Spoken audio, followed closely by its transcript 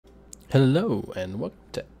Hello and welcome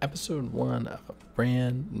to episode 1 of a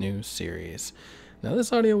brand new series. Now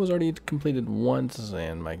this audio was already completed once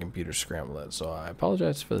and my computer scrambled it, so I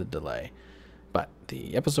apologize for the delay. But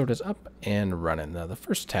the episode is up and running. Now the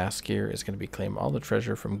first task here is going to be claim all the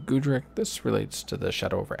treasure from Gudrick. This relates to the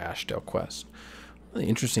Shadow over Ashdale quest. One of the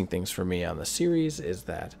interesting things for me on the series is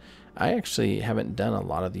that I actually haven't done a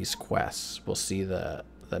lot of these quests. We'll see the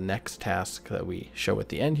next task that we show at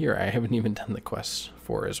the end here. I haven't even done the quests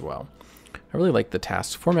for as well. I really like the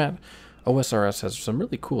task format. OSRS has some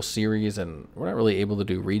really cool series, and we're not really able to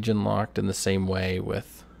do region locked in the same way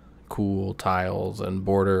with cool tiles and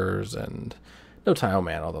borders and no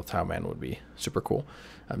tileman, although tileman would be super cool.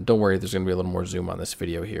 Don't worry, there's going to be a little more zoom on this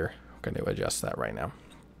video here. I'm going to adjust that right now.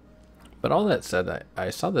 But all that said, I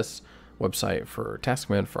saw this website for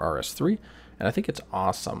Taskman for RS3, and I think it's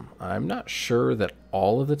awesome. I'm not sure that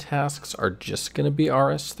all of the tasks are just going to be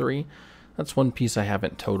RS3. That's one piece I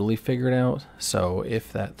haven't totally figured out. So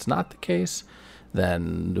if that's not the case,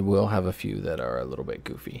 then we'll have a few that are a little bit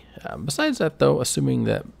goofy. Besides that, though, assuming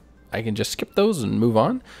that I can just skip those and move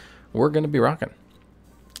on, we're going to be rocking.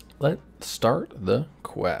 Let's start the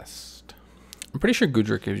quest. I'm pretty sure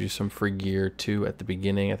Gudrick gives you some free gear too at the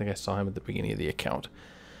beginning. I think I saw him at the beginning of the account.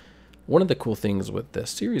 One of the cool things with this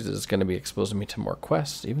series is going to be exposing me to more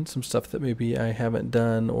quests, even some stuff that maybe I haven't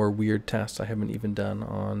done, or weird tasks I haven't even done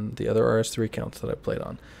on the other RS3 accounts that I played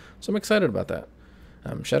on. So I'm excited about that.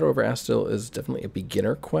 Shadow over Ashdale is definitely a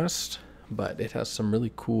beginner quest, but it has some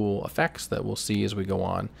really cool effects that we'll see as we go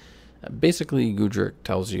on. Basically, Gudrick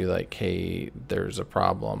tells you, like, hey, there's a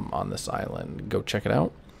problem on this island. Go check it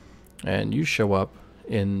out. And you show up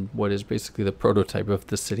in what is basically the prototype of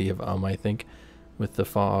the city of I think, with the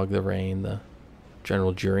fog, the rain, the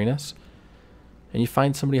general dreariness. And you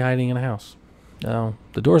find somebody hiding in a house. Now,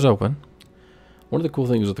 the door's open. One of the cool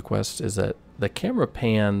things with the quest is that the camera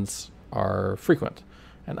pans are frequent.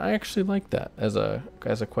 And I actually like that as a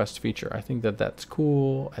quest feature. I think that that's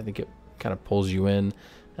cool. I think it kind of pulls you in.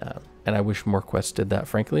 And I wish more quests did that,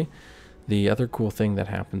 frankly. The other cool thing that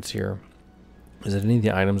happens here is that any of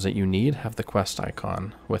the items that you need have the quest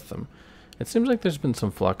icon with them. It seems like there's been some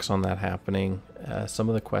flux on that happening. Some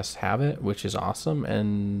of the quests have it, which is awesome,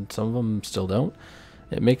 and some of them still don't.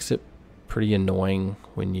 It makes it pretty annoying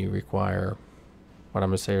when you require what I'm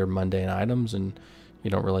going to say are mundane items, and you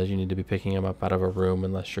don't realize you need to be picking them up out of a room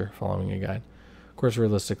unless you're following a guide. Of course,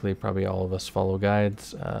 realistically, probably all of us follow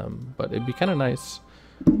guides, but it'd be kind of nice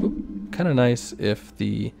if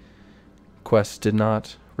the quests did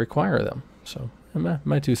not require them. So,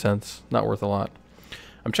 my 2 cents, not worth a lot.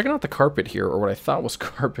 I'm checking out the carpet here, or what I thought was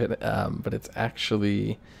carpet, but it's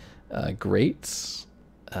actually grates.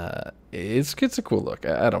 It's a cool look.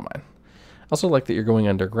 I don't mind. Also like that you're going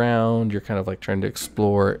underground. You're kind of like trying to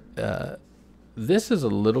explore. This is a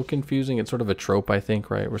little confusing. It's sort of a trope, I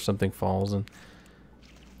think, right, where something falls,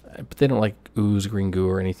 but they don't like ooze green goo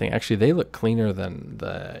or anything. Actually, they look cleaner than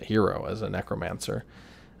the hero as a necromancer.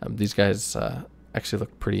 These guys actually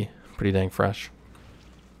look pretty dang fresh.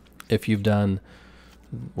 If you've done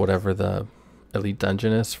whatever the elite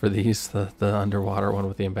dungeon is for these, the underwater one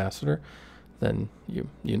with the ambassador, then you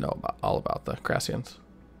know all about the Crassians.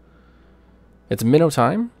 It's minnow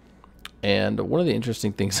time, and one of the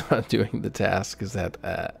interesting things about doing the task is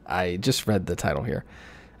that I just read the title here.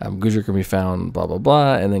 Gudrick can be found, blah blah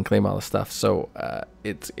blah, and then claim all the stuff. So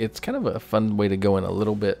it's kind of a fun way to go in a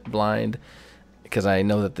little bit blind, because I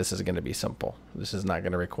know that this is going to be simple. This is not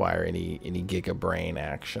going to require any giga brain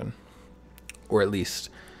action. Or at least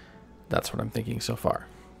that's what I'm thinking so far.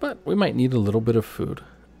 But we might need a little bit of food.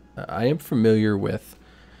 I am familiar with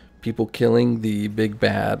people killing the big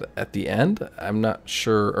bad at the end. I'm not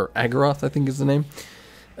sure, or Agaroth I think is the name,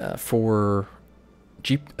 for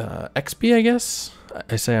XP, I guess.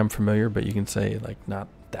 I say I'm familiar, but you can say like not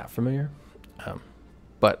that familiar.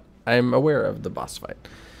 But I'm aware of the boss fight.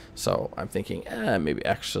 So I'm thinking, maybe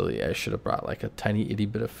actually I should have brought like a tiny itty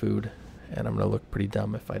bit of food, and I'm going to look pretty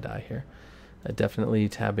dumb if I die here. Definitely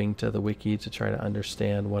tabbing to the wiki to try to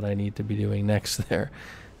understand what I need to be doing next there.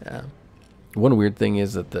 One weird thing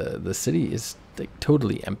is that the city is like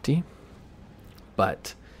totally empty,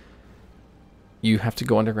 but you have to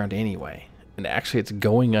go underground anyway. And actually it's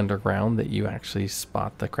going underground that you actually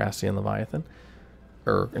spot the Crassian Leviathan.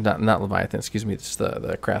 Or not Leviathan, excuse me, it's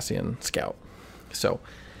the Crassian Scout. So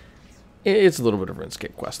it's a little bit of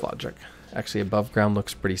RuneScape quest logic. Actually above ground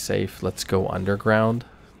looks pretty safe. Let's go underground.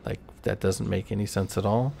 Like, that doesn't make any sense at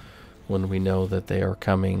all when we know that they are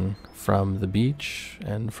coming from the beach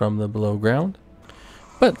and from the below ground.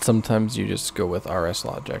 But sometimes you just go with RS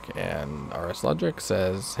logic, and RS logic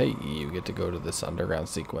says, hey, you get to go to this underground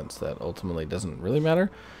sequence that ultimately doesn't really matter.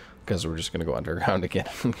 because we're just going to go underground again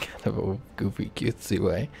in kind of a goofy, cutesy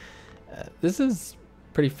way. This is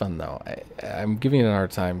pretty fun, though. I'm giving it a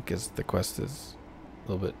hard time because the quest is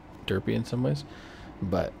a little bit derpy in some ways,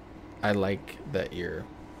 but I like that you're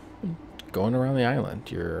going around the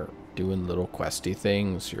island. You're doing little questy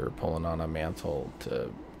things. You're pulling on a mantle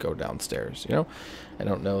to go downstairs. You know, I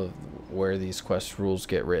don't know where these quest rules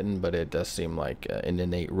get written, but it does seem like an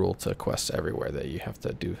innate rule to quests everywhere that you have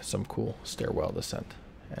to do some cool stairwell descent.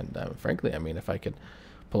 And frankly, I mean, if I could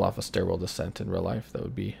pull off a stairwell descent in real life, that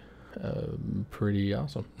would be pretty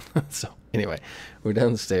awesome. So anyway, we're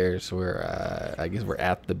downstairs. We're I guess we're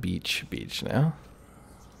at the beach now.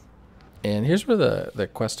 And here's where the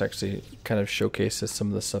quest actually kind of showcases some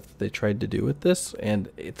of the stuff that they tried to do with this. And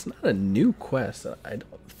it's not a new quest. I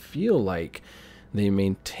don't feel like they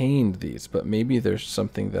maintained these, but maybe there's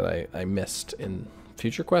something that I missed in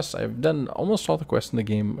future quests. I've done almost all the quests in the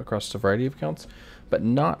game across a variety of accounts, but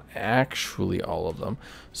not actually all of them.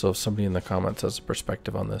 So if somebody in the comments has a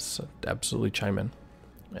perspective on this, absolutely chime in.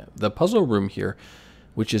 Yeah. The puzzle room here,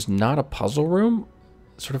 which is not a puzzle room,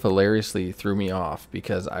 sort of hilariously threw me off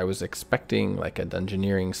because I was expecting like a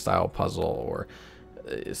Dungeoneering style puzzle or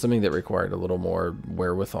something that required a little more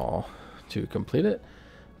wherewithal to complete it,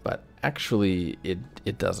 but actually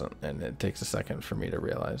it doesn't, and it takes a second for me to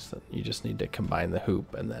realize that you just need to combine the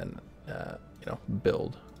hoop and then you know,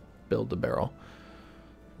 build the barrel.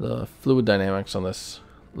 The fluid dynamics on this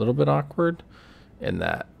a little bit awkward in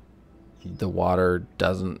that the water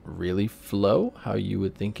doesn't really flow how you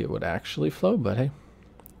would think it would actually flow, but hey,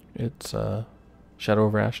 it's Shadow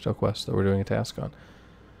over Ashdale quest that we're doing a task on.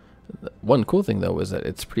 One cool thing though is that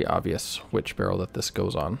it's pretty obvious which barrel that this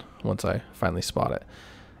goes on once I finally spot it.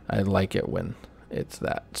 I like it when it's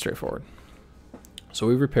that straightforward. So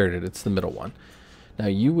we repaired it. It's the middle one. Now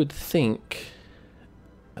you would think,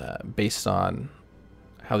 based on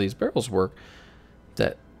how these barrels work,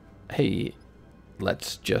 that hey,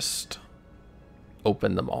 let's just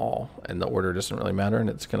open them all and the order doesn't really matter and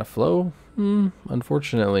it's gonna flow.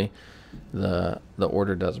 Unfortunately, the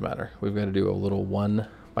order does matter. We've got to do a little one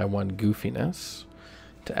by one goofiness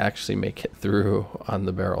to actually make it through on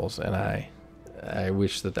the barrels, and I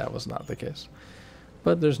wish that was not the case.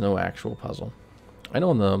 But there's no actual puzzle. I know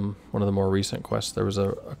in one of the more recent quests there was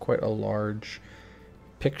a quite a large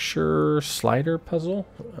picture slider puzzle.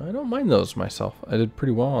 I don't mind those myself. I did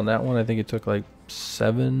pretty well on that one. I think it took like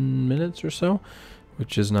 7 minutes or so,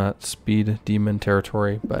 which is not speed demon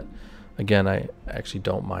territory, but again, I actually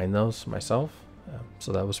don't mind those myself,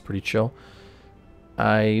 so that was pretty chill.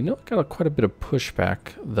 I know I got quite a bit of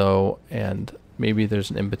pushback though, and maybe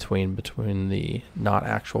there's an in-between between the not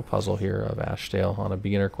actual puzzle here of Ashdale on a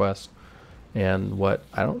beginner quest and what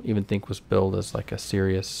I don't even think was billed as like a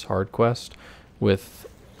serious hard quest with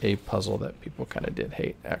a puzzle that people kind of did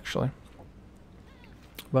hate actually.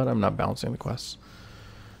 But I'm not balancing the quests.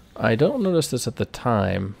 I don't notice this at the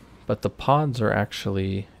time, but the pods are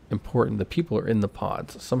actually important. The people are in the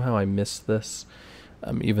pods. Somehow I missed this,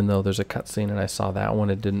 even though there's a cutscene and I saw that one.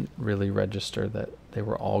 It didn't really register that they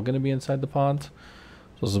were all going to be inside the pods. So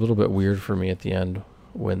it was a little bit weird for me at the end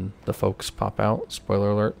when the folks pop out. Spoiler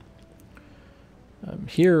alert.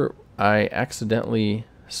 Here I accidentally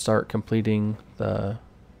start completing the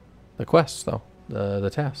quest though, the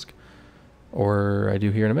task. Or I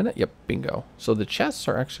do here in a minute. Yep, bingo. So the chests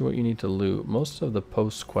are actually what you need to loot. Most of the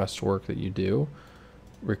post-quest work that you do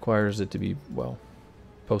requires it to be, well,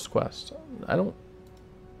 post-quest. I don't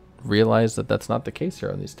realize that that's not the case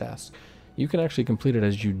here on these tasks. You can actually complete it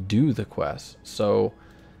as you do the quest. So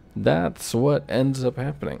that's what ends up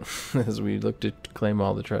happening as we look to claim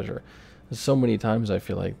all the treasure. So many times I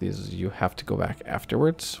feel like these you have to go back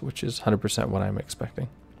afterwards, which is 100% what I'm expecting.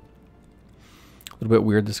 A little bit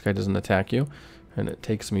weird this guy doesn't attack you, and it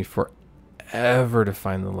takes me forever to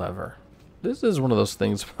find the lever. This is one of those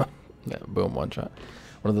things yeah, boom, one shot.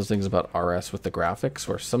 One of those things about RS with the graphics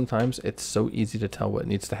where sometimes it's so easy to tell what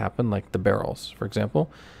needs to happen, like the barrels, for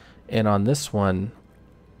example. And on this one,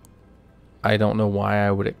 I don't know why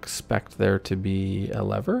I would expect there to be a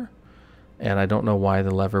lever, and I don't know why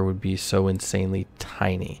the lever would be so insanely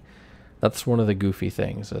tiny. That's one of the goofy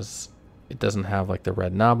things, is it doesn't have like the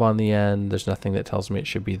red knob on the end. There's nothing that tells me it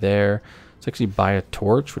should be there. It's actually by a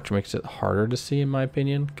torch, which makes it harder to see in my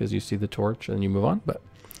opinion, because you see the torch and you move on. But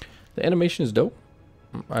the animation is dope.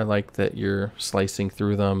 I like that you're slicing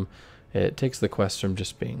through them. It takes the quest from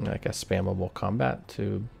just being like a spammable combat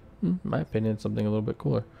to, in my opinion, something a little bit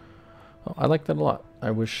cooler. Well, I like that a lot.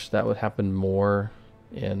 I wish that would happen more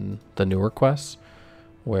in the newer quests,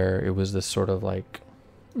 where it was this sort of like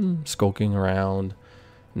skulking around,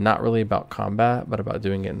 not really about combat, but about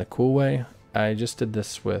doing it in a cool way. I just did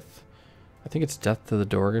this with, I think it's Death to the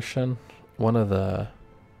Dorgashin, one of the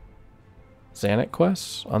Zanuck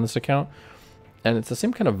quests on this account. And it's the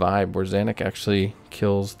same kind of vibe where Zanuck actually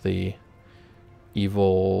kills the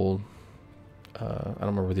evil, I don't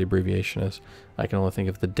remember what the abbreviation is. I can only think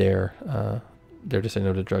of the DARE, Dare to Say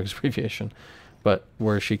No to Drugs abbreviation. But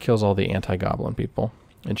where she kills all the anti-goblin people.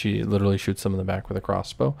 And she literally shoots them in the back with a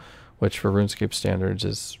crossbow, which for RuneScape standards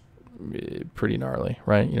is pretty gnarly,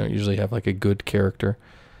 right? You don't usually have like a good character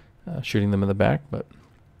shooting them in the back, but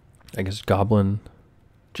I guess goblin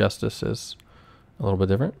justice is a little bit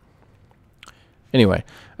different. Anyway,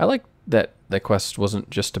 I like that that quest wasn't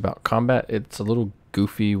just about combat. It's a little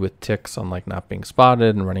goofy with ticks on like not being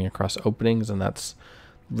spotted and running across openings, and that's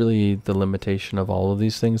really the limitation of all of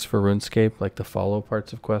these things for RuneScape. Like the follow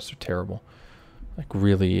parts of quests are terrible, like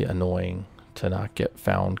really annoying to not get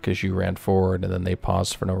found because you ran forward and then they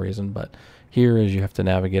paused for no reason. But here is you have to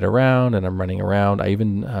navigate around, and I'm running around. I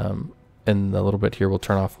even in a little bit here will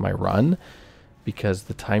turn off my run because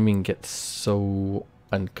the timing gets so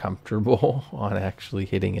uncomfortable on actually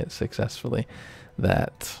hitting it successfully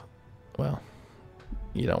that, well,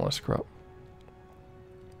 you don't want to screw up.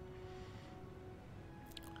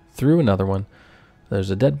 Through another one. There's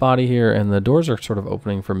a dead body here, and the doors are sort of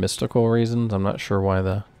opening for mystical reasons. I'm not sure why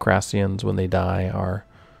the Crassians, when they die, are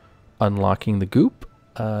unlocking the goop.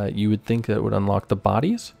 You would think that it would unlock the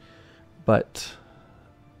bodies, but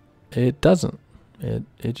it doesn't.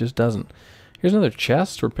 It just doesn't. Here's another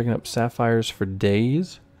chest. We're picking up sapphires for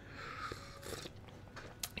days.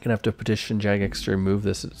 You're gonna have to petition Jagex to remove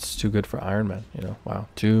this. It's too good for Iron Man. You know, wow,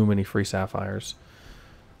 too many free sapphires.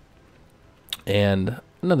 And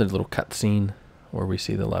another little cutscene where we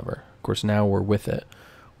see the lever. Of course, now we're with it.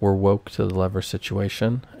 We're woke to the lever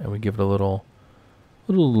situation, and we give it a little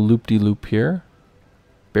loop-de-loop here.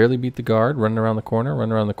 Barely beat the guard, running around the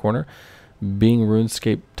corner, Being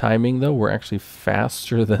RuneScape timing, though, we're actually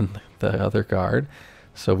faster than the other guard.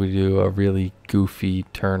 So we do a really goofy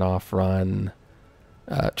turn-off run.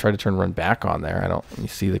 Try to turn run back on there. You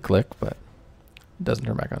see the click, but it doesn't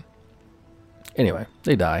turn back on. Anyway,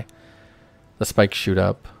 they die. The spikes shoot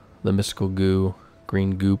up. The mystical goo,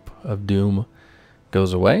 green goop of doom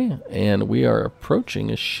goes away, and we are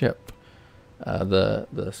approaching a ship.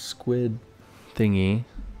 The squid thingy,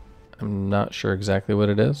 I'm not sure exactly what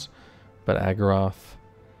it is, but Agaroth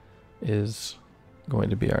is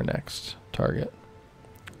going to be our next target.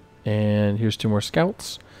 And here's 2 more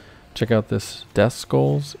scouts. Check out this death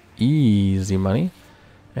skulls, easy money.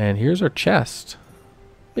 And here's our chest,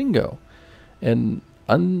 bingo. And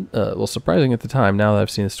well, surprising at the time, now that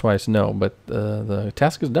I've seen this twice, no, but the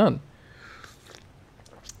task is done.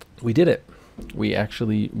 We did it. We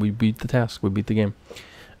beat the task. We beat the game.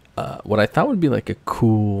 What I thought would be like a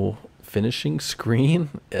cool finishing screen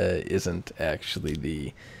isn't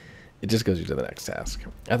actually it just goes you to the next task.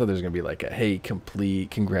 I thought there was going to be like a, hey, complete,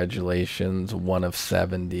 congratulations, 1 of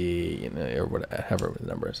 70, you know, or whatever the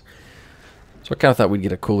number is. So I kind of thought we'd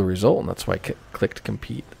get a cooler result, and that's why I clicked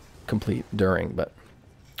complete during, but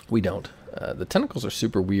we don't. The tentacles are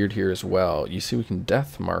super weird here as well. You see we can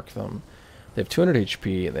death mark them. They have 200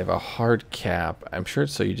 HP. They have a hard cap. I'm sure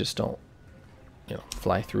it's so you just don't, you know,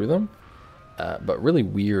 fly through them. But really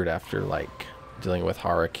weird after like dealing with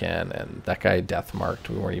Hurricane, and that guy death marked.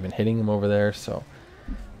 We weren't even hitting him over there, so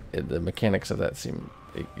the mechanics of that seem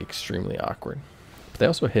extremely awkward. But they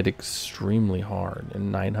also hit extremely hard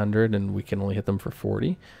in 900, and we can only hit them for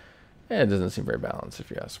 40. It doesn't seem very balanced, if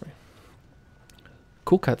you ask me.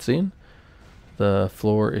 Cool cutscene. The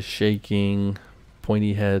floor is shaking.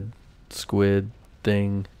 Pointy head squid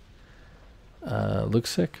thing. Looks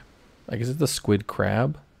sick. I guess it's a squid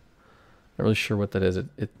crab. Not really sure what that is.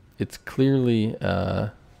 It's clearly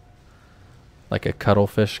like a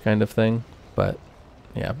cuttlefish kind of thing, but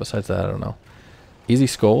yeah, besides that, I don't know. Easy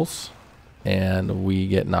skulls, and we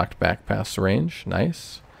get knocked back past the range.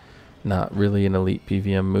 Nice. Not really an elite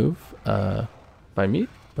PVM move by me,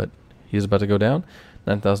 but he's about to go down.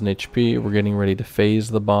 9,000 HP. We're getting ready to phase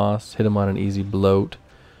the boss, hit him on an easy bloat,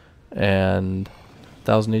 and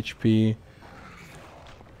 1,000 HP.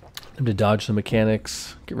 Time to dodge the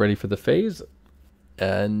mechanics, get ready for the phase.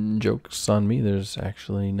 And joke's on me, there's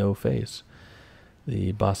actually no phase.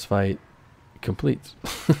 The boss fight completes.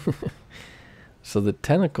 So the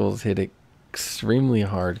tentacles hit extremely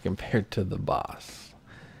hard compared to the boss.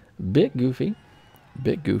 Bit goofy,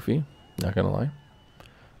 not gonna lie.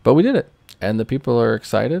 But we did it, and the people are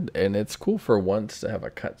excited, and it's cool for once to have a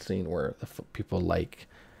cutscene where the people like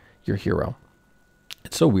your hero.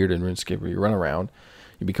 It's so weird in RuneScape where you run around,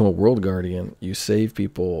 you become a world guardian, you save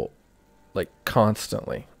people like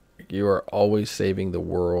constantly. Like, you are always saving the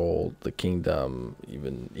world, the kingdom,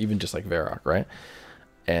 even just like Varrock, right?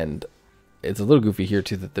 And it's a little goofy here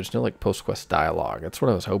too that there's no like post-quest dialogue. That's what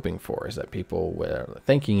I was hoping for, is that people were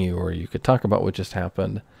thanking you, or you could talk about what just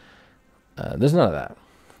happened. There's none of that,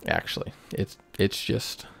 actually. It's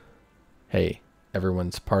just, hey,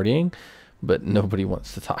 everyone's partying, but nobody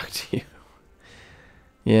wants to talk to you.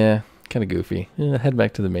 Yeah, kind of goofy. Head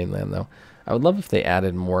back to the mainland, though. I would love if they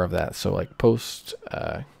added more of that. So, like, post-quest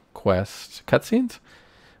cutscenes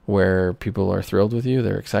where people are thrilled with you,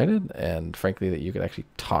 they're excited, and frankly, that you could actually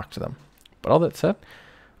talk to them. But all that said,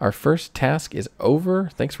 our first task is over.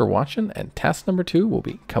 Thanks for watching, and task number 2 will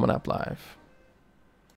be coming up live.